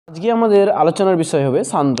আজকে আমাদের আলোচনার বিষয় হবে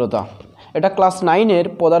সান্দ্রতা। এটা ক্লাস 9-এর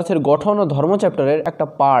পদার্থের গঠন ও ধর্ম চ্যাপ্টারের একটা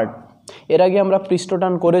পার্ট। এর আগে আমরা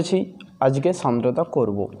পৃষ্ঠটান করেছি, আজকে সান্দ্রতা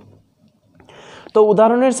করব। তো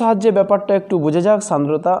উদাহরণের সাহায্যে ব্যাপারটা একটু বুঝে যাক,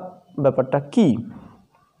 সান্দ্রতা ব্যাপারটা কি।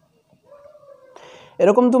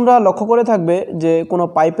 এরকম তোমরা লক্ষ্য করে থাকবে যে কোনো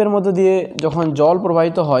পাইপের মধ্যে দিয়ে যখন জল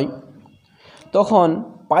প্রবাহিত হয়, তখন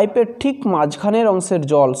পাইপের ঠিক মাঝখানের অংশের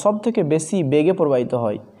জল সবথেকে বেশি বেগে প্রবাহিত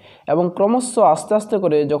হয় এবং ক্রমশ আস্তে আস্তে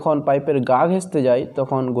করে যখন পাইপের গা ঘেঁষতে যায়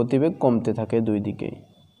তখন গতিবেগ কমতে থাকে দুই দিকে।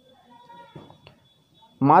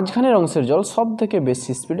 মাঝখানের অংশের জল সবথেকে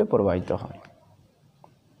বেশি স্পিডে প্রবাহিত হয়।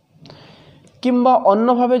 কিংবা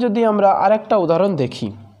অন্যভাবে যদি আমরা আরেকটা উদাহরণ দেখি,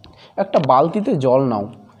 একটা বালতিতে জল নাও,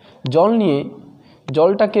 জল নিয়ে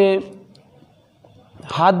জলটাকে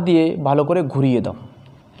হাত দিয়ে ভালো করে ঘুরিয়ে দাও।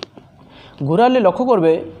 ঘোরালে লক্ষ্য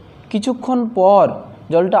করবে কিছুক্ষণ পর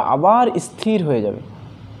জলটা আবার স্থির হয়ে যাবে।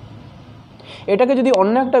 এটাকে যদি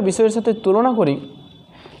অন্য একটা বিষয়ের সাথে তুলনা করি,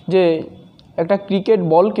 যে একটা ক্রিকেট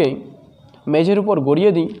বলকে মেঝের উপর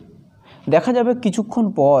গড়িয়ে দিই, দেখা যাবে কিছুক্ষণ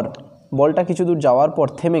পর বলটা কিছু দূর যাওয়ার পর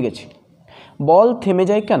থেমে গেছে। বল থেমে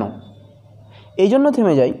যায় কেন? এই জন্য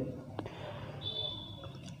থেমে যায়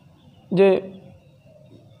যে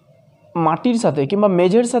মাটির সাথে কিংবা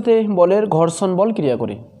মেঝের সাথে বলের ঘর্ষণ বল ক্রিয়া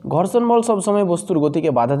করে। ঘর্ষণ বল সবসময় বস্তুর গতিকে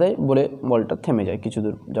বাধা দেয় বলে বলটা থেমে যায় কিছু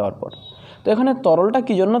দূর যাওয়ার পর। তো এখানে তরলটা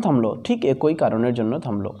কী জন্য থামলো? ঠিক একই কারণের জন্য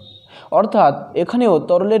থামলো। অর্থাৎ এখানেও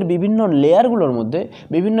তরলের বিভিন্ন লেয়ারগুলোর মধ্যে,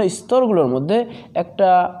 বিভিন্ন স্তরগুলোর মধ্যে একটা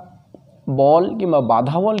বল কিংবা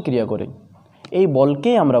বাধা বল ক্রিয়া করে। এই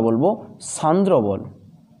বলকেই আমরা বলবো সান্দ্র বল।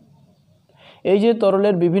 এই যে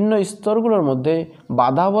তরলের বিভিন্ন স্তরগুলোর মধ্যে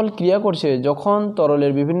বাধা বল ক্রিয়া করছে, যখন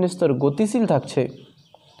তরলের বিভিন্ন স্তর গতিশীল থাকছে,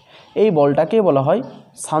 এই বলটাকে বলা হয়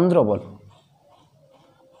সান্দ্র বল।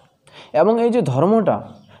 এবং এই যে ধর্মটা,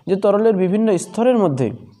 যে তরলের বিভিন্ন স্তরের মধ্যে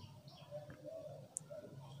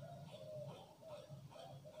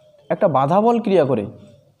একটা বাধা বল ক্রিয়া করে,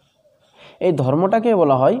 এই ধর্মটাকে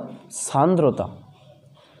বলা হয় সান্দ্রতা।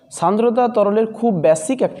 সান্দ্রতা তরলের খুব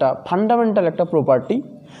বেসিক একটা ফান্ডামেন্টাল একটা প্রপার্টি।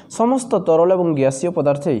 সমস্ত তরল এবং গ্যাসীয়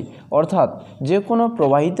পদার্থেই, অর্থাৎ যে কোনো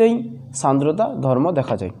প্রবাহিতেই সান্দ্রতা ধর্ম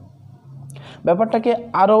দেখা যায়। ব্যাপারটাকে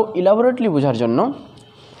আরও ইলাবোরেটলি বোঝার জন্য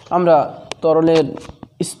আমরা তরলের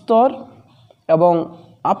স্তর এবং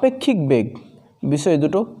আপেক্ষিক বেগ বিষয়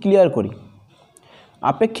দুটো ক্লিয়ার করি।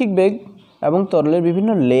 আপেক্ষিক বেগ এবং তরলের বিভিন্ন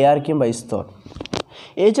লেয়ার কিংবা স্তর,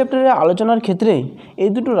 এই চ্যাপ্টারের আলোচনার ক্ষেত্রে এই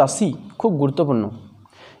দুটো রাশি খুব গুরুত্বপূর্ণ।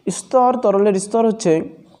 স্তর, তরলের স্তর হচ্ছে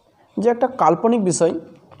যে একটা কাল্পনিক বিষয়,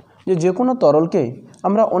 যে কোনো তরলকে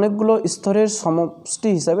আমরা অনেকগুলো স্তরের সমষ্টি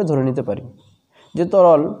হিসাবে ধরে নিতে পারি। যে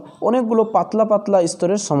তরল অনেকগুলো পাতলা পাতলা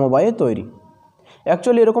স্তরের সমবায়ে তৈরি।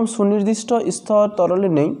 অ্যাকচুয়ালি এরকম সুনির্দিষ্ট স্তর তরলে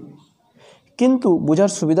নেই, কিন্তু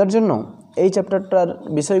বোঝার সুবিধার জন্য এই চ্যাপ্টারটার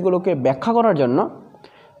বিষয়গুলোকে ব্যাখ্যা করার জন্য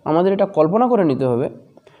আমাদের এটা কল্পনা করে নিতে হবে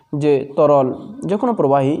যে তরল, যে কোনো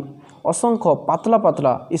প্রবাহী অসংখ্য পাতলা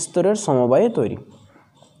পাতলা স্তরের সমবায়ে তৈরি।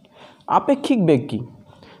 আপেক্ষিক বেগ কী?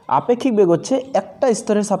 আপেক্ষিক বেগ হচ্ছে একটা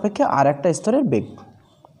স্তরের সাপেক্ষে আর একটা স্তরের বেগ।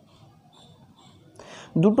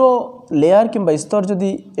 দুটো লেয়ার কিংবা স্তর যদি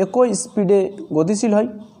একই স্পিডে গতিশীল হয়,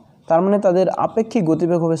 তার মানে তাদের আপেক্ষিক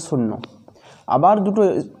গতিবেগ হবে 0। আবার দুটো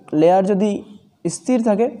লেয়ার যদি স্থির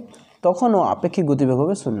থাকে, তখনও আপেক্ষিক গতিবেগ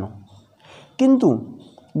হবে 0। কিন্তু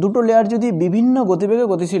দুটো লেয়ার যদি বিভিন্ন গতিবেগে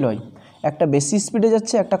গতিশীল হয়, একটা বেশি স্পিডে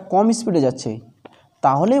যাচ্ছে, একটা কম স্পিডে যাচ্ছে,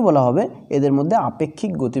 তাহলেই বলা হবে এদের মধ্যে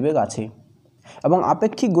আপেক্ষিক গতিবেগ আছে। এবং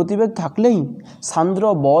আপেক্ষিক গতিবেগ থাকলেই সান্দ্র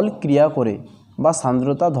বল ক্রিয়া করে বা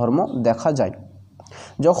সান্দ্রতা ধর্ম দেখা যায়।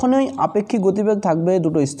 যখনই আপেক্ষিক গতিবেগ থাকবে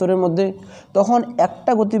দুটো স্তরের মধ্যে, তখন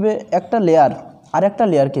একটা লেয়ার আর একটা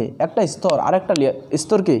লেয়ারকে, একটা স্তর আর একটা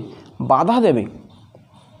স্তরকে বাধা দেবে।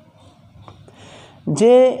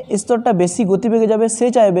 যে স্তরটা বেশি গতিবেগে যাবে সে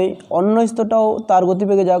চাইবে অন্য স্তরটাও তার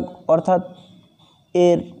গতিবেগে যাক, অর্থাৎ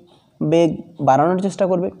এর বেগ বাড়ানোর চেষ্টা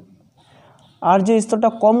করবে। আর যে স্তরটা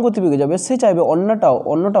কম গতিবেগে যাবে সে চাইবে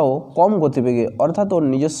অন্যটাও কম গতিবেগে, অর্থাৎ ওর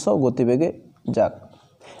নিজস্ব গতিবেগে যাক।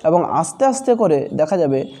 এবং আস্তে আস্তে করে দেখা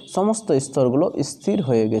যাবে সমস্ত স্তরগুলো স্থির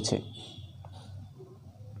হয়ে গেছে।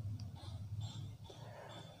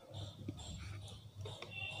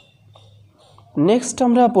 নেক্সট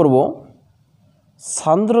আমরা পড়ব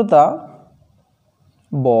সান্দ্রতা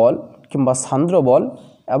বল কিংবা সান্দ্র বল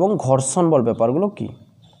এবং ঘর্ষণ বল। ব্যাপারগুলো কি?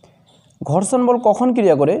 ঘর্ষণ বল কখন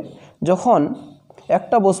ক্রিয়া করে? যখন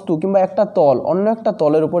একটা বস্তু কিংবা একটা তল অন্য একটা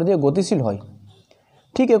তলের উপর দিয়ে গতিশীল হয়।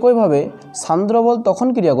 ঠিক একইভাবে সান্দ্র বল তখন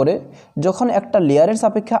ক্রিয়া করে যখন একটা লেয়ারের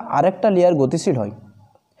সাপেক্ষে আরেকটা লেয়ার গতিশীল হয়।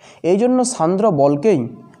 এই জন্য সান্দ্র বলকেই,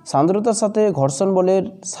 সান্দ্রতার সাথে ঘর্ষণ বলের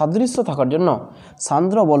সাদৃশ্য থাকার জন্য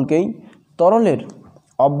সান্দ্র বলকেই তরলের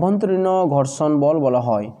অভ্যন্তরীণ ঘর্ষণ বল বলা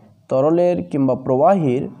হয়। তরলের কিংবা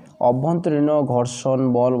প্রবাহীর অভ্যন্তরীণ ঘর্ষণ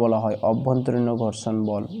বল বলা হয়। অভ্যন্তরীণ ঘর্ষণ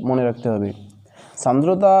বল মনে রাখতে হবে।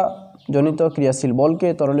 সান্দ্রতা জনিত ক্রিয়াশীল বলকে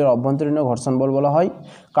তরলের অভ্যন্তরীণ ঘর্ষণ বল বলা হয়,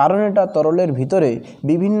 কারণ এটা তরলের ভিতরে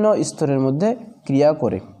বিভিন্ন স্তরের মধ্যে ক্রিয়া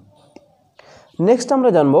করে। নেক্সট আমরা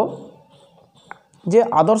জানব যে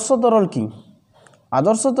আদর্শ তরল কি।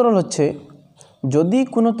 আদর্শ তরল হচ্ছে যদি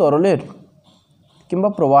কোনো তরলের কিংবা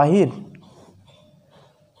প্রবাহীর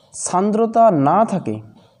সান্দ্রতা না থাকে,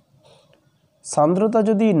 সান্দ্রতা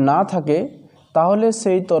যদি না থাকে তাহলে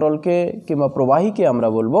সেই তরলকে কিংবা প্রবাহীকে আমরা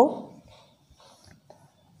বলবো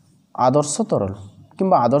আদর্শ তরল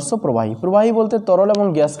কিংবা আদর্শ প্রবাহী। প্রবাহী বলতে তরল এবং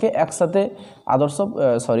গ্যাসকে একসাথে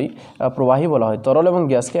প্রবাহী বলা হয়। তরল এবং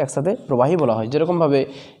গ্যাসকে একসাথে প্রবাহী বলা হয়, যেরকমভাবে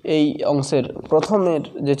এই অংশের প্রথমের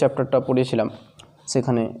যে চ্যাপ্টারটা পড়িয়েছিলাম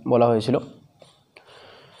সেখানে বলা হয়েছিল।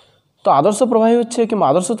 তো আদর্শ প্রবাহী হচ্ছে কিংবা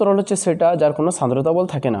আদর্শ তরল হচ্ছে সেটা যার কোনো সান্দ্রতা বল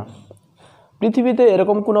থাকে না। পৃথিবীতে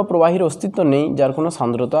এরকম কোনো প্রবাহীর অস্তিত্ব নেই যার কোনো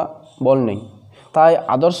সান্দ্রতা বল নেই, তাই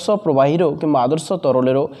আদর্শ প্রবাহীরও কিংবা আদর্শ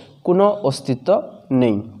তরলেরও কোনো অস্তিত্ব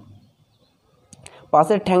নেই।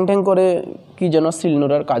 পাশে ঠ্যাং ঠ্যাং করে কি যেন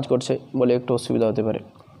শিলনোড়ার কাজ করছে বলে একটু অসুবিধা হতে পারে,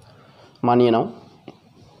 মানিয়ে নাও।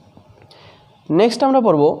 নেক্সট আমরা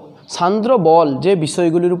পড়ব সান্দ্র বল যে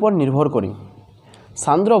বিষয়গুলির উপর নির্ভর করে।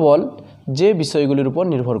 সান্দ্র বল যে বিষয়গুলির উপর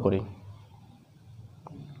নির্ভর করে।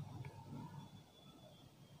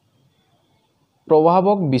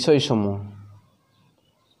 প্রভাবক বিষয়সমূহ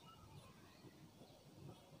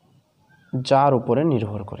যার উপরে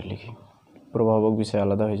নির্ভর করে লিখি। প্রভাবক বিষয়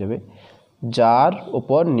আলাদা হয়ে যাবে। যার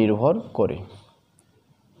উপর নির্ভর করে,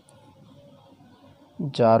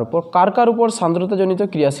 যার উপর কার উপর সান্দ্রতাজনিত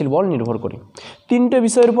ক্রিয়াশীল বল নির্ভর করে। তিনটে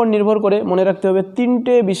বিষয়ের উপর নির্ভর করে, মনে রাখতে হবে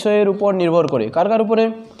তিনটে বিষয়ের উপর নির্ভর করে। কার উপরে?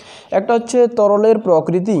 একটা হচ্ছে তরলের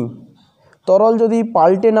প্রকৃতি। তরল যদি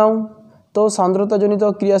পাল্টে নাও তো সান্দ্রতাজনিত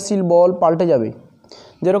ক্রিয়াশীল বল পাল্টে যাবে।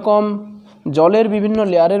 যেরকম জলের বিভিন্ন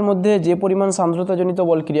লেয়ারের মধ্যে যে পরিমাণ সান্দ্রতাজনিত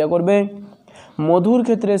বল ক্রিয়া করবে, মধুর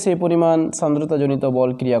ক্ষেত্রে সেই পরিমাণ সান্দ্রতাজনিত বল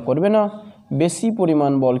ক্রিয়া করবে না, বেশি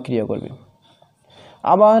পরিমাণ বল ক্রিয়া করবে।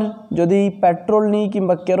 আবার যদি পেট্রোল নিই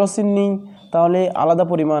কিংবা কেরোসিন নিই তাহলে আলাদা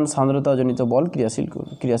পরিমাণ সান্দ্রতাজনিত বল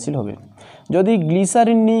ক্রিয়াশীল হবে। যদি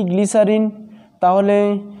গ্লিসারিন নিই, গ্লিসারিন তাহলে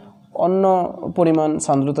অন্য পরিমাণ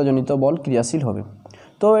সান্দ্রতাজনিত বল ক্রিয়াশীল হবে।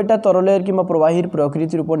 তো এটা তরলের কিংবা প্রবাহীর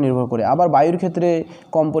প্রকৃতির উপর নির্ভর করে। আবার বায়ুর ক্ষেত্রে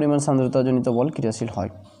কম পরিমাণ সান্দ্রতাজনিত বল ক্রিয়াশীল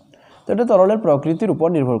হয়। তো এটা তরলের প্রকৃতির উপর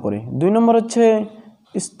নির্ভর করে। 2 নম্বর হচ্ছে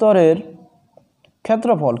স্তরের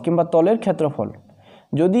ক্ষেত্রফল কিংবা তলের ক্ষেত্রফল।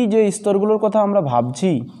 যদি যে স্তরগুলোর কথা আমরা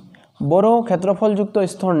ভাবছি বড় ক্ষেত্রফলযুক্ত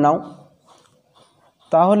স্তর নাও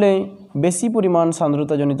তাহলে বেশি পরিমাণ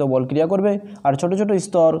সান্দ্রতাজনিত বল ক্রিয়া করবে, আর ছোট ছোট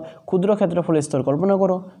স্তর ক্ষুদ্র ক্ষেত্রফলের স্তর কল্পনা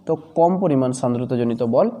করো তো কম পরিমাণ সান্দ্রতাজনিত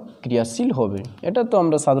বল ক্রিয়াশীল হবে। এটা তো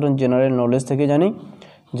আমরা সাধারণ জেনারেল নলেজ থেকে জানি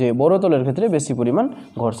যে বড় তলের ক্ষেত্রে বেশি পরিমাণ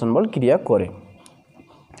ঘর্ষণ বল ক্রিয়া করে।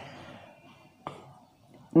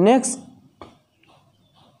 নেক্সট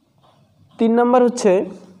 3 নম্বর হচ্ছে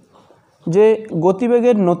যে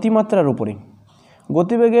গতিবেগের নতিমাত্রার উপরে।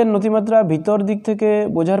 গতিবেগের নতিমাত্রা ভিতর দিক থেকে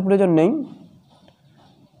বোঝার প্রয়োজন নেই,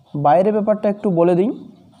 বাইরে ব্যাপারটা একটু বলে দিই,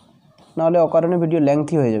 নাহলে অকারণে ভিডিও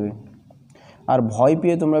লেংথি হয়ে যাবে আর ভয়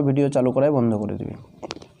পেয়ে তোমরা ভিডিও চালু করাই বন্ধ করে দেবে।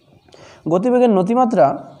 গতিবেগের নতিমাত্রা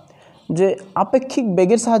যে আপেক্ষিক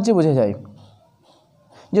বেগের সাহায্যে বোঝা যায়।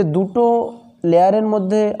 যে দুটো লেয়ারের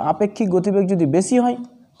মধ্যে আপেক্ষিক গতিবেগ যদি বেশি হয়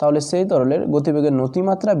তাহলে সেই তরলের গতিবেগের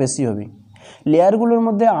নতিমাত্রা বেশি হবে। লেয়ারগুলোর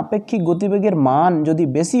মধ্যে আপেক্ষিক গতিবেগের মান যদি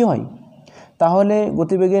বেশি হয় তাহলে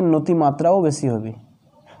গতিবেগের নতিমাত্রাও বেশি হবে।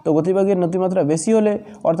 তো গতিবেগের নতিমাত্রা বেশি হলে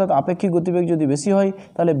অর্থাৎ আপেক্ষিক গতিবেগ যদি বেশি হয়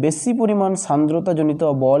তাহলে বেশি পরিমাণ সান্দ্রতাজনিত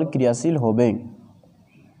বল ক্রিয়াশীল হবে।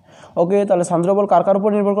 ওকে, তাহলে সান্দ্র বল কার উপর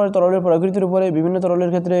নির্ভর করে? তরলের প্রকৃতির উপরে। বিভিন্ন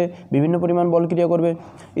তরলের ক্ষেত্রে বিভিন্ন পরিমাণ বল ক্রিয়া করবে।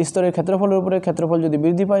 স্তরের ক্ষেত্রফলের উপরে, ক্ষেত্রফল যদি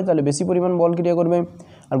বৃদ্ধি পায় তাহলে বেশি পরিমাণ বল ক্রিয়া করবে।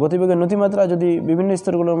 আর গতিবেগের নতিমাত্রা যদি বিভিন্ন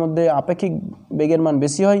স্তরগুলোর মধ্যে আপেক্ষিক বেগের মান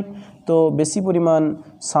বেশি হয় তো বেশি পরিমাণ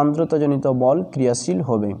সান্দ্রতাজনিত বল ক্রিয়াশীল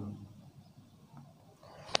হবে।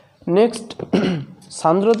 নেক্সট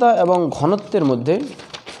সান্দ্রতা এবং ঘনত্বের মধ্যে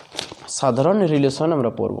সাধারণ রিলেশন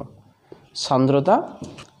আমরা পড়ব। সান্দ্রতা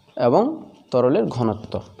এবং তরলের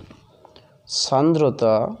ঘনত্ব।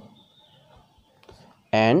 সান্দ্রতা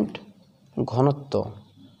অ্যান্ড ঘনত্ব,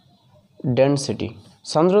 ডেনসিটি।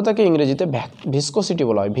 সান্দ্রতাকে ইংরেজিতে ভিসকোসিটি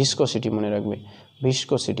বলা হয়। ভিসকোসিটি মনে রাখবে,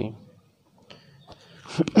 ভিসকোসিটি।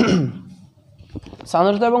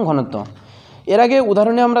 সান্দ্রতা এবং ঘনত্ব, এর আগে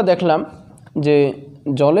উদাহরণে আমরা দেখলাম যে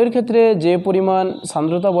জলের ক্ষেত্রে যে পরিমাণ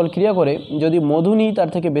সান্দ্রতা বল ক্রিয়া করে, যদি মধু নিই তার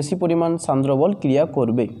থেকে বেশি পরিমাণ সান্দ্র বল ক্রিয়া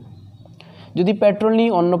করবে। যদি পেট্রোল নিই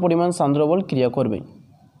অন্য পরিমাণ সান্দ্র বল ক্রিয়া করবে।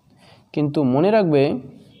 কিন্তু মনে রাখবে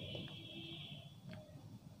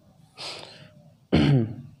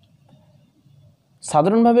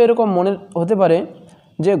সাধারণভাবে এরকম মনে হতে পারে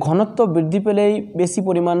যে ঘনত্ব বৃদ্ধি পেলেই বেশি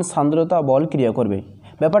পরিমাণ সান্দ্রতা বল ক্রিয়া করবে,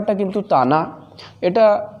 ব্যাপারটা কিন্তু তা না। এটা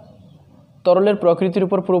তরলের প্রকৃতির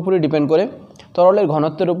উপর পুরোপুরি ডিপেন্ড করে, তরলের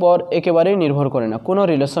ঘনত্বের উপর একেবারেই নির্ভর করে না, কোনো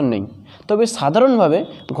রিলেশন নেই। তবে সাধারণভাবে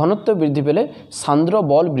ঘনত্ব বৃদ্ধি পেলে সান্দ্র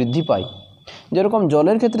বল বৃদ্ধি পায়। যেরকম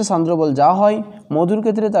জলের ক্ষেত্রে সান্দ্র বল যা হয়, মধুর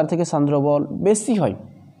ক্ষেত্রে তার থেকে সান্দ্র বল বেশি হয়।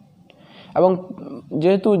 এবং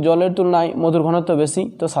যেহেতু জলের তুলনায় মধুর ঘনত্ব বেশি,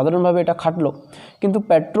 তো সাধারণভাবে এটা খাটলো। কিন্তু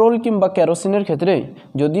পেট্রোল কিংবা কেরোসিনের ক্ষেত্রে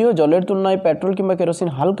যদিও জলের তুলনায় পেট্রোল কিংবা কেরোসিন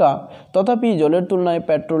হালকা, তথাপি জলের তুলনায়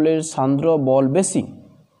পেট্রোলের সান্দ্র বল বেশি।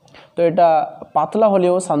 তো এটা পাতলা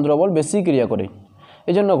হলেও সান্দ্র বল বেশি ক্রিয়া করে।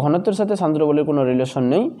 এই জন্য ঘনত্বের সাথে সান্দ্র বলের কোনো রিলেশন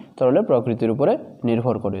নেই, তরলের প্রকৃতির উপরে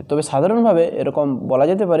নির্ভর করে। তবে সাধারণভাবে এরকম বলা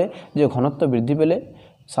যেতে পারে যে ঘনত্ব বৃদ্ধি পেলে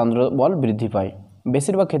সান্দ্র বল বৃদ্ধি পায়।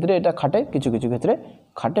 বেশিরভাগ ক্ষেত্রে এটা খাটে, কিছু কিছু ক্ষেত্রে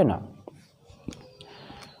খাটে না।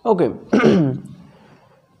 ওকে,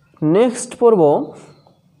 নেক্সট পড়ব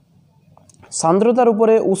সান্দ্রতার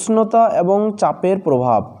উপরে উষ্ণতা এবং চাপের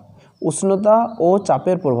প্রভাব। উষ্ণতা ও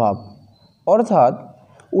চাপের প্রভাব, অর্থাৎ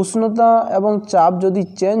উষ্ণতা এবং চাপ যদি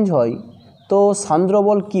চেঞ্জ হয় তো সান্দ্র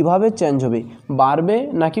বল কীভাবে চেঞ্জ হবে, বাড়বে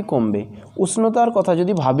নাকি কমবে। উষ্ণতার কথা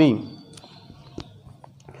যদি ভাবি,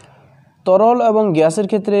 তরল এবং গ্যাসের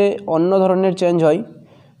ক্ষেত্রে অন্য ধরনের চেঞ্জ হয়,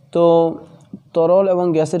 তো তরল এবং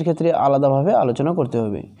গ্যাসের ক্ষেত্রে আলাদাভাবে আলোচনা করতে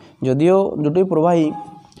হবে। যদিও দুটোই প্রবাহী।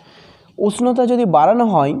 উষ্ণতা যদি বাড়ানো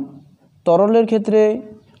হয়, তরলের ক্ষেত্রে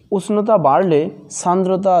উষ্ণতা বাড়লে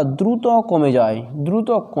সান্দ্রতা দ্রুত কমে যায়,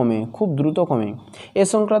 খুব দ্রুত কমে। এ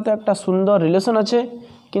সংক্রান্ত একটা সুন্দর রিলেশন আছে,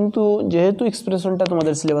 কিন্তু যেহেতু এক্সপ্রেশনটা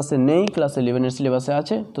তোমাদের সিলেবাসে নেই, ক্লাস 11-এর সিলেবাসে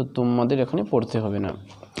আছে, তো তোমাদের এখানে পড়তে হবে না।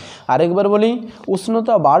 আরেকবার বলি,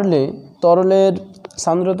 উষ্ণতা বাড়লে তরলের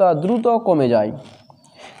সান্দ্রতা দ্রুত কমে যায়।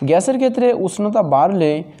 গ্যাসের ক্ষেত্রে উষ্ণতা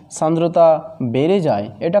বাড়লে সান্দ্রতা বেড়ে যায়।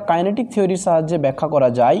 এটা কাইনেটিক থিওরির সাহায্যে ব্যাখ্যা করা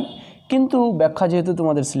যায়, কিন্তু ব্যাখ্যা যেহেতু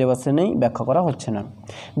তোমাদের সিলেবাসে নেই, ব্যাখ্যা করা হচ্ছে না।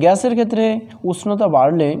 গ্যাসের ক্ষেত্রে উষ্ণতা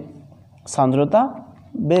বাড়লে সান্দ্রতা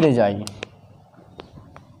বেড়ে যায়।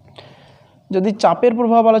 যদি চাপের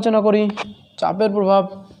প্রভাব আলোচনা করি, চাপের প্রভাব,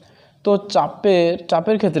 তো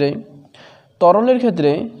চাপের ক্ষেত্রে তরলের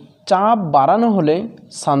ক্ষেত্রে চাপ বাড়ানো হলে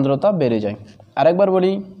সান্দ্রতা বেড়ে যায়। আরেকবার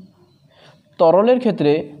বলি, তরলের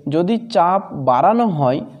ক্ষেত্রে যদি চাপ বাড়ানো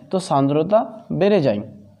হয় তো সান্দ্রতা বেড়ে যায়,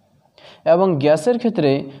 এবং গ্যাসের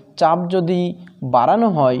ক্ষেত্রে চাপ যদি বাড়ানো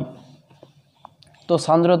হয় তো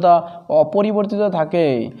সান্দ্রতা অপরিবর্তিত থাকে,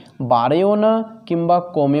 বাড়েও না কিংবা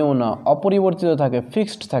কমেও না, অপরিবর্তিত থাকে,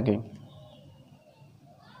 ফিক্সড থাকে।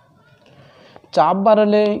 চাপ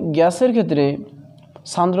বাড়ালে গ্যাসের ক্ষেত্রে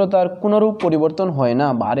সান্দ্রতার কোনোরূপ পরিবর্তন হয় না,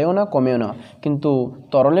 বাড়েও না কমেও না, কিন্তু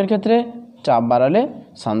তরলের ক্ষেত্রে চাপ বাড়ালে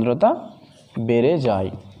সান্দ্রতা বেড়ে যায়।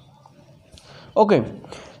 ওকে,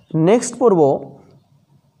 নেক্সট পড়ব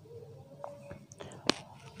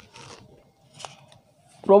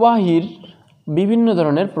প্রবাহীর বিভিন্ন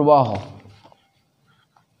ধরনের প্রবাহ।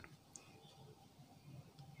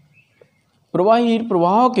 প্রবাহীর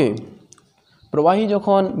প্রবাহকে, প্রবাহী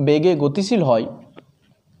যখন বেগে গতিশীল হয়,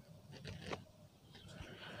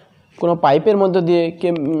 কোনো পাইপের মধ্য দিয়ে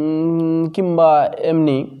কিংবা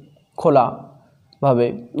এমনি খোলাভাবে,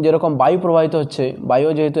 যেরকম বায়ু প্রবাহিত হচ্ছে, বায়ু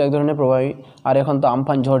যেহেতু এক ধরনের প্রবাহী, আর এখন তো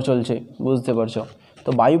আমফান ঝড় চলছে, বুঝতে পারছো, তো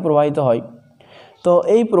বায়ু প্রবাহিত হয়। তো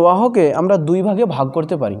এই প্রবাহকে আমরা দুই ভাগে ভাগ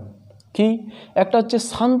করতে পারি। কি? একটা হচ্ছে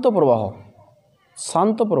শান্ত প্রবাহ,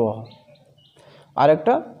 শান্ত প্রবাহ, আর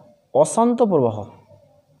একটা অশান্ত প্রবাহ,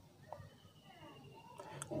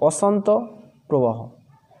 অশান্ত প্রবাহ।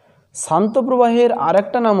 শান্ত প্রবাহের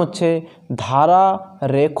আরেকটা নাম হচ্ছে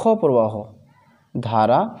ধারারেখ প্রবাহ,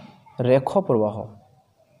 ধারারেখ প্রবাহ।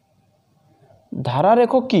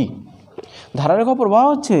 ধারারেখ কি? ধারারেখ প্রবাহ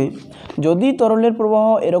হচ্ছে, যদি তরলের প্রবাহ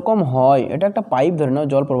এরকম হয়, এটা একটা পাইপ ধরে নাও,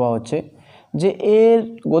 জল প্রবাহ হচ্ছে, যে এর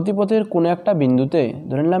গতিপথের কোনো একটা বিন্দুতে,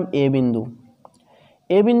 ধরে নিলাম এ বিন্দু,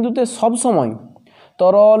 এ বিন্দুতে সবসময়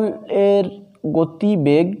তরল এর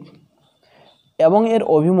গতিবেগ এবং এর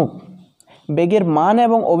অভিমুখ, বেগের মান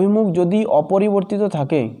এবং অভিমুখ যদি অপরিবর্তিত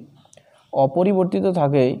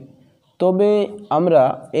থাকে, তবে আমরা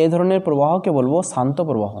এই ধরনের প্রবাহকে বলবো শান্ত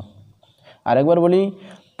প্রবাহ। আরেকবার বলি,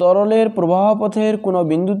 তরলের প্রবাহ পথের কোনো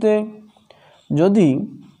বিন্দুতে যদি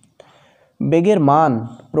বেগের মান,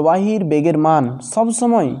 প্রবাহীর বেগের মান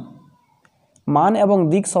সবসময়, মান এবং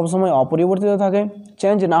দিক সবসময় অপরিবর্তিত থাকে,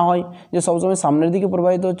 চেঞ্জ না হয়, যে সবসময় সামনের দিকে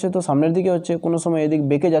প্রবাহিত হচ্ছে তো সামনের দিকে হচ্ছে, কোনো সময় এদিক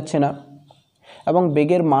বেঁকে যাচ্ছে না, এবং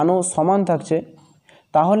বেগের মানও সমান থাকছে,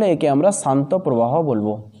 তাহলে একে আমরা শান্ত প্রবাহ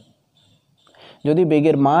বলবো। যদি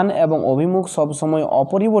বেগের মান এবং অভিমুখ সবসময়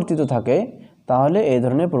অপরিবর্তিত থাকে, তাহলে এই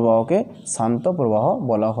ধরনের প্রবাহকে শান্ত প্রবাহ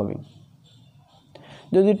বলা হবে।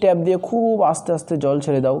 যদি ট্যাপ দিয়ে খুব আস্তে আস্তে জল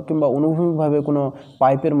ছেড়ে দাও, কিংবা অনুভূমিকভাবে কোনো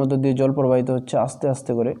পাইপের মধ্য দিয়ে জল প্রবাহিত হচ্ছে আস্তে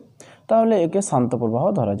আস্তে করে, তাহলে একে শান্ত প্রবাহ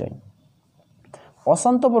ধরা যায়।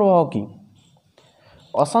 অশান্ত প্রবাহ কি?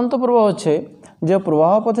 অশান্ত প্রবাহ হচ্ছে যে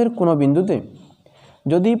প্রবাহ পথের কোনো বিন্দুতে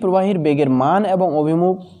যদি প্রবাহীর বেগের মান এবং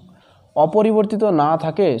অভিমুখ অপরিবর্তিত না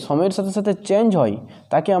থাকে, সময়ের সাথে সাথে চেঞ্জ হয়,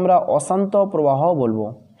 তাকে আমরা অশান্ত প্রবাহ বলবো।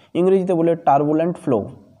 ইংরেজিতে বলে টার্বুলেন্ট ফ্লো,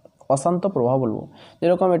 অশান্ত প্রবাহ বলবো।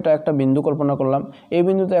 যেরকম এটা একটা বিন্দু কল্পনা করলাম, এই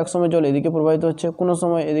বিন্দুতে একসময় জল এদিকে প্রবাহিত হচ্ছে, কোনো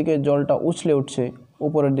সময় এদিকে জলটা উছলে উঠছে,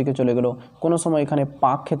 উপরের দিকে চলে গেল, কোনো সময় এখানে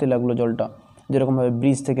পাক খেতে লাগলো জলটা, যেরকমভাবে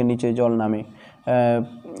ব্রিজ থেকে নিচে জল নামে।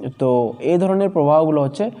 তো এই ধরনের প্রবাহগুলো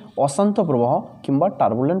হচ্ছে অশান্ত প্রবাহ কিংবা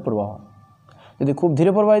টার্বুলেন্ট প্রবাহ। যদি খুব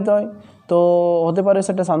ধীরে প্রবাহিত হয় তো হতে পারে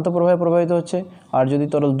সেটা শান্ত প্রবাহে প্রবাহিত হচ্ছে, আর যদি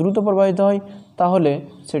তরল দ্রুত প্রবাহিত হয় তাহলে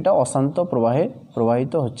সেটা অশান্ত প্রবাহে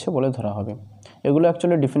প্রবাহিত হচ্ছে বলে ধরা হবে। এগুলো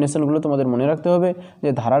অ্যাকচুয়ালি ডেফিনেশনগুলো তোমাদের মনে রাখতে হবে, যে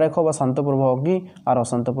ধারারেখ বা শান্ত প্রবাহ কী আর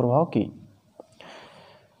অশান্ত প্রবাহ কী।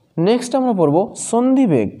 নেক্সট আমরা পড়ব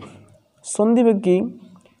সন্ধিবেগ। সন্ধিবেগ কি?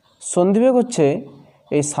 সন্ধিবেগ হচ্ছে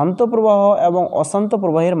এই শান্ত প্রবাহ এবং অশান্ত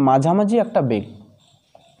প্রবাহের মাঝামাঝি একটা বেগ।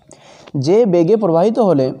 যে বেগে প্রবাহিত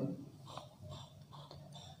হলে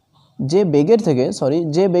যে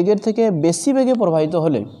বেগের থেকে বেশি বেগে প্রবাহিত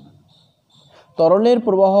হলে তরলের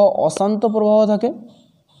প্রবাহ অশান্ত প্রবাহ থাকে,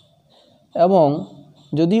 এবং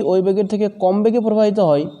যদি ওই বেগের থেকে কম বেগে প্রবাহিত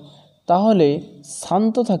হয় তাহলে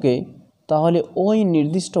শান্ত থাকে। তাহলে ওই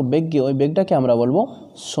নির্দিষ্ট বেগকে, ওই বেগটাকে আমরা বলবো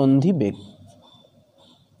সন্ধিবেগ।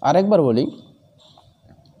 আরেকবার বলি,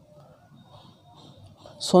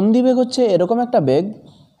 সন্ধিবেগ হচ্ছে এরকম একটা বেগ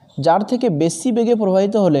যার থেকে বেশি বেগে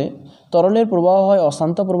প্রবাহিত হলে তরলের প্রবাহ হয়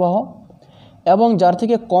অশান্ত প্রবাহ, এবং যার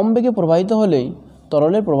থেকে কম বেগে প্রবাহিত হলেই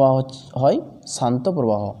তরলের প্রবাহ হয় শান্ত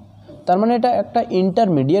প্রবাহ। তার মানে এটা একটা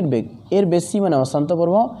ইন্টারমিডিয়েট বেগ, এর বেশি মানে অশান্ত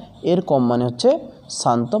প্রবাহ, এর কম মানে হচ্ছে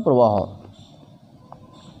শান্ত প্রবাহ।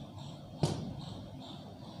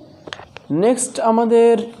 নেক্সট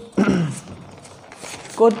আমাদের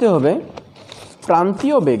করতে হবে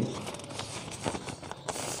প্রান্তীয় বেগ।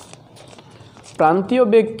 প্রান্তীয়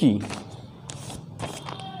বেগ কি?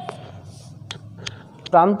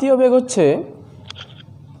 প্রান্তীয় বেগ হচ্ছে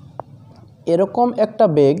এরকম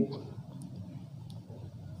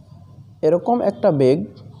একটা বেগ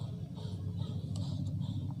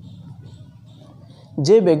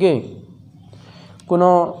যে বেগে কোনো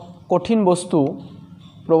কঠিন বস্তু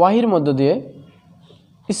প্রবাহীর মধ্য দিয়ে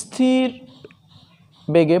স্থির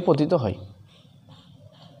বেগে পতিত হয়।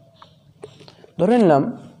 ধরে নিলাম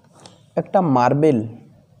একটা মার্বেল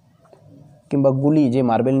কিংবা গুলি, যে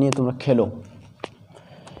মার্বেল নিয়ে তোমরা খেলো,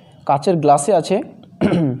 কাচের গ্লাসে আছে,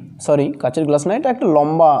 কাচের গ্লাস না, এটা একটা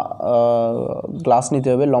লম্বা গ্লাস নিতে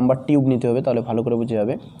হবে, লম্বা টিউব নিতে হবে, তাহলে ভালো করে বুঝে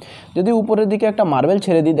যাবে। যদি উপরের দিকে একটা মার্বেল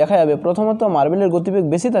ছেড়ে দিই, দেখা যাবে প্রথমত মার্বেলের গতিবেগ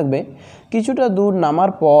বেশি থাকবে, কিছুটা দূর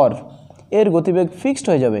নামার পর এর গতিবেগ ফিক্সড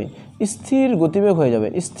হয়ে যাবে, স্থির গতিবেগ হয়ে যাবে,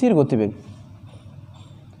 স্থির গতিবেগ।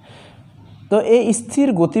 তো এই স্থির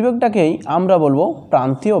গতিবেগটাকেই আমরা বলবো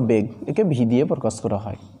প্রান্তীয় বেগ, একে ভি দিয়ে প্রকাশ করা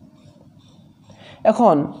হয়।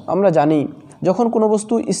 এখন আমরা জানি যখন কোনো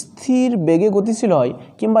বস্তু স্থির বেগে গতিশীল হয়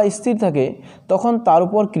কিংবা স্থির থাকে তখন তার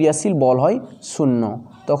উপর ক্রিয়াশীল বল হয় শূন্য।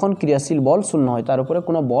 তখন ক্রিয়াশীল বল শূন্য হয়, তার উপরে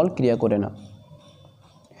কোনো বল ক্রিয়া করে না।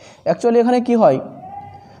 অ্যাকচুয়ালি এখানে কি হয়,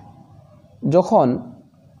 যখন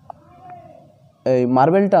এই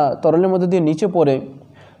মার্বেলটা তরলের মধ্যে দিয়ে নিচে পড়ে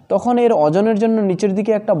তখন এর ওজনের জন্য নিচের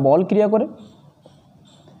দিকে একটা বল ক্রিয়া করে,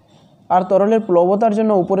 আর তরলের প্লবতার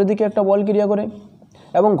জন্য উপরের দিকে একটা বল ক্রিয়া করে,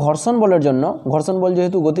 এবং ঘর্ষণ বলের জন্য, ঘর্ষণ বল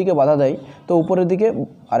যেহেতু গতিকে বাধা দেয় তো উপরের দিকে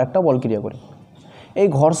আরেকটা বল ক্রিয়া করে। এই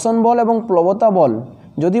ঘর্ষণ বল এবং প্লবতা বল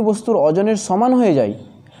যদি বস্তুর ওজনের সমান হয়ে যায়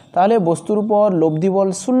তাহলে বস্তুর উপর লব্ধি বল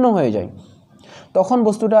শূন্য হয়ে যায়, তখন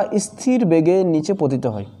বস্তুটা স্থির বেগে নিচে পতিত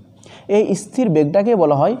হয়। এই স্থির বেগটাকে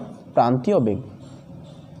বলা হয় প্রান্তীয় বেগ।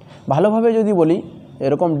 ভালোভাবে যদি বলি,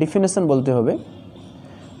 এরকম ডেফিনেশন বলতে হবে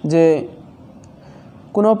যে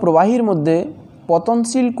কোনো প্রবাহীর মধ্যে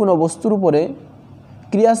পতনশীল কোনো বস্তুর উপরে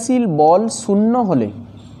ক্রিয়াশীল বল শূন্য হলে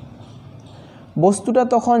বস্তুটা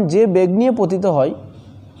তখন যে বেগ নিয়ে পতিত হয়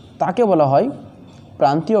তাকে বলা হয়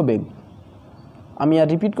প্রান্তীয় বেগ। আমি আর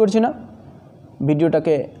রিপিট করছি না,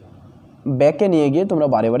 ভিডিওটাকে ব্যাকে নিয়ে গিয়ে তোমরা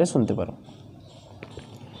বারে বারে শুনতে পারো।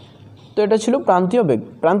 তো এটা ছিল প্রান্তীয় বেগ।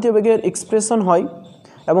 প্রান্তীয় বেগের এক্সপ্রেশন হয়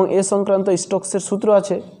এবং এ সংক্রান্ত স্টোকসের সূত্র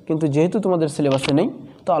আছে, কিন্তু যেহেতু তোমাদের সিলেবাসে নেই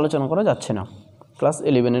তো আলোচনা করা যাচ্ছে না, ক্লাস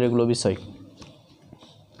 11-এর এগুলো বিষয়।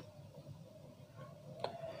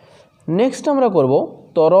 নেক্সট আমরা করব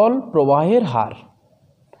তরল প্রবাহের হার।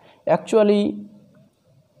 অ্যাকচুয়ালি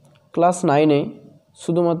ক্লাস 9-এ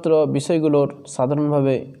শুধুমাত্র বিষয়গুলোর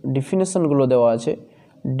সাধারণভাবে ডেফিনেশনগুলো দেওয়া আছে,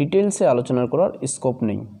 ডিটেলসে আলোচনা করার স্কোপ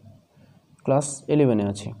নেই, ক্লাস 11-এ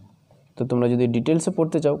আছে। তো তোমরা যদি ডিটেলসে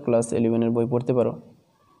পড়তে চাও ক্লাস 11-এর বই পড়তে পারো।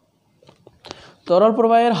 তরল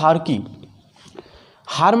প্রবাহের হার কি?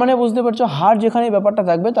 হার মানে বুঝতে পারছো, হার যেখানে ব্যাপারটা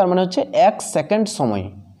থাকবে তার মানে হচ্ছে 1 সেকেন্ড সময়,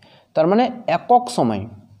 তার মানে একক সময়।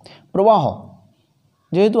 প্রবাহ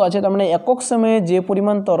যেহেতু আছে তার মানে একক সময়ে যে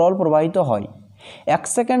পরিমাণ তরল প্রবাহিত হয়, 1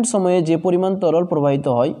 সেকেন্ড সময়ে যে পরিমাণ তরল প্রবাহিত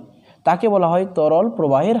হয় তাকে বলা হয় তরল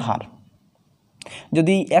প্রবাহের হার।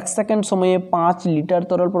 যদি 1 সেকেন্ড সময়ে 5 লিটার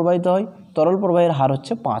তরল প্রবাহিত হয়, তরল প্রবাহের হার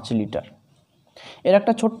হচ্ছে 5 লিটার। এর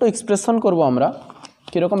একটা ছোট্ট এক্সপ্রেশন করব আমরা,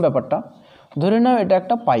 কীরকম ব্যাপারটা। ধরে নাও এটা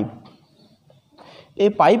একটা পাইপ, এই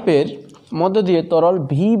পাইপের মধ্য দিয়ে তরল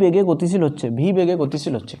ভি বেগে গতিশীল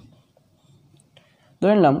হচ্ছে,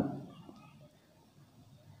 ধরে নিলাম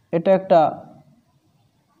এটা একটা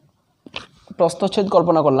প্রস্থচ্ছেদ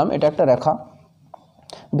কল্পনা করলাম, এটা একটা রেখা।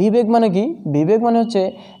 বিবেগ মানে কি? বিবেগ মানে হচ্ছে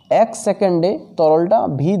 1 সেকেন্ডে তরলটা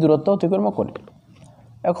ভি দূরত্ব অতিক্রম করে।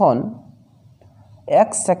 এখন 1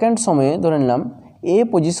 সেকেন্ড সময়ে ধরে নিলাম এ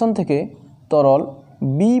পজিশন থেকে তরল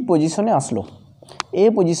বি পজিশনে আসলো, এ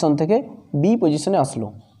পজিশন থেকে বি পজিশনে আসলো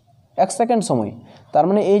 1 সেকেন্ড সময়। তার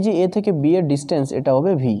মানে এই যে এ থেকে বি এর ডিস্টেন্স এটা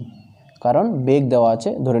হবে ভি, কারণ বেগ দেওয়া আছে,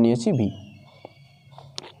 ধরে নিয়েছি ভি।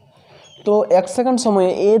 তো 1 সেকেন্ড সময়ে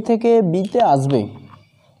এ থেকে বিতে আসবে,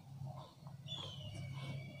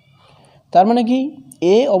 তার মানে কি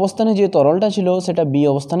এ অবস্থানে যে তরলটা ছিল সেটা বি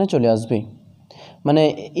অবস্থানে চলে আসবে। মানে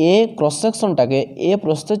এ ক্রস সেকশনটাকে, এ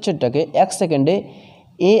প্রস্থচ্ছেদটাকে 1 সেকেন্ডে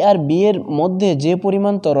এ আর বি এর মধ্যে যে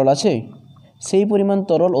পরিমাণ তরল আছে সেই পরিমাণ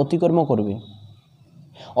তরল অতিক্রম করবে।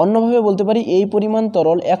 অন্যভাবে বলতে পারি এই পরিমাণ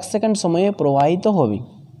তরল 1 সেকেন্ড সময়ে প্রবাহিত হবে,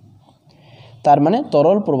 তার মানে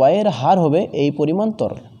তরল প্রবাহের হার হবে এই পরিমাণ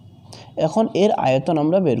তরল। এখন এর আয়তন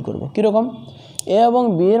আমরা বের করব। কীরকম? এ এবং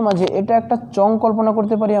বি এর মাঝে এটা একটা চং কল্পনা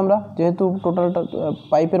করতে পারি আমরা, যেহেতু টোটালটা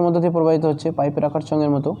পাইপের মধ্যে দিয়ে প্রবাহিত হচ্ছে, পাইপের আকার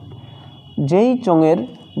চঙের মতো। যেই চঙের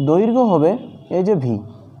দৈর্ঘ্য হবে এই যে ভি,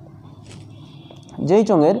 যেই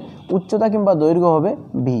চঙের উচ্চতা কিংবা দৈর্ঘ্য হবে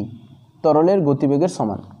ভি, তরলের গতিবেগের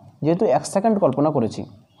সমান, যেহেতু 1 সেকেন্ড কল্পনা করেছি।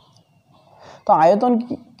 তো আয়তন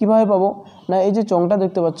কিভাবে পাবো? না, এই যে চংটা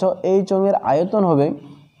দেখতে পাচ্ছ, এই চঙের আয়তন হবে,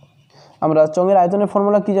 আমরা চঙের আয়তনের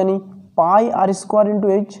ফর্মুলা কি জানি? পাই আর স্কোয়ার ইন্টু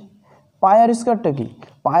এইচ। পাই আর স্কোয়ারটা কি?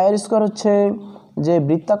 পাই আর স্কোয়ার হচ্ছে যে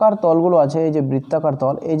বৃত্তাকার তলগুলো আছে, এই যে বৃত্তাকার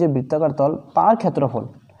তল, এই যে বৃত্তাকার তল তার ক্ষেত্রফল,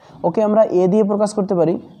 ওকে আমরা এ দিয়ে প্রকাশ করতে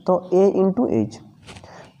পারি, তো এ ইন্টু এইচ।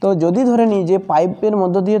 তো যদি ধরে নিই যে পাইপের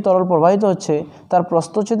মধ্য দিয়ে তরল প্রবাহিত হচ্ছে, তার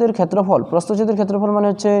প্রস্থচ্ছেদের ক্ষেত্রফল, প্রস্থচ্ছেদের ক্ষেত্রফল মানে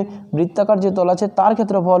হচ্ছে বৃত্তাকার যে তল আছে তার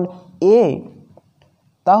ক্ষেত্রফল এ,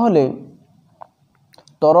 তাহলে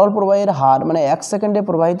তরল প্রবাহের হার মানে 1 সেকেন্ডে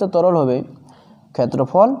প্রবাহিত তরল হবে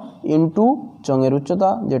ক্ষেত্রফল ইন্টু চঙের উচ্চতা,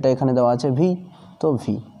 যেটা এখানে দেওয়া আছে ভি, তো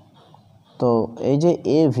ভি। তো এই যে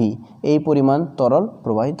এ ভি, এই পরিমাণ তরল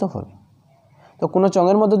প্রবাহিত হবে। তো কোনো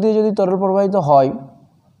চঙের মধ্য দিয়ে যদি তরল প্রবাহিত হয়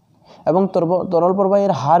এবং তরল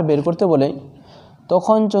প্রবাহের হার বের করতে বলে,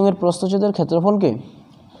 তখন চঙের প্রস্থচ্ছেদের ক্ষেত্রফলকে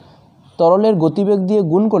তরলের গতিবেগ দিয়ে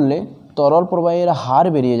গুণ করলে তরল প্রবাহের হার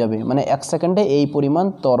বেরিয়ে যাবে, মানে 1 সেকেন্ডে এই পরিমাণ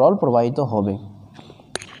তরল প্রবাহিত হবে।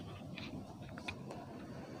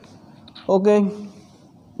 ওকে,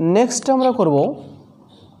 নেক্সট আমরা করব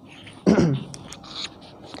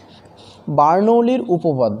বার্নৌলির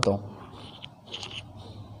উপপাদ্য।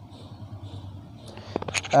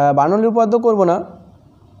 বার্নৌলির উপপাদ্য করব না,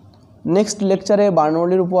 নেক্সট লেকচারে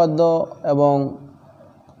বার্নৌলির উপপাদ্য এবং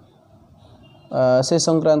সে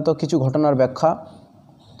সংক্রান্ত কিছু ঘটনার ব্যাখ্যা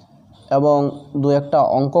এবং 2-1টা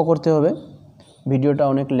অঙ্ক করতে হবে। ভিডিওটা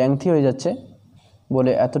অনেক লেংথি হয়ে যাচ্ছে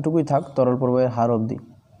বলে এতটুকুই থাক তরল প্রবাহের হার অবধি।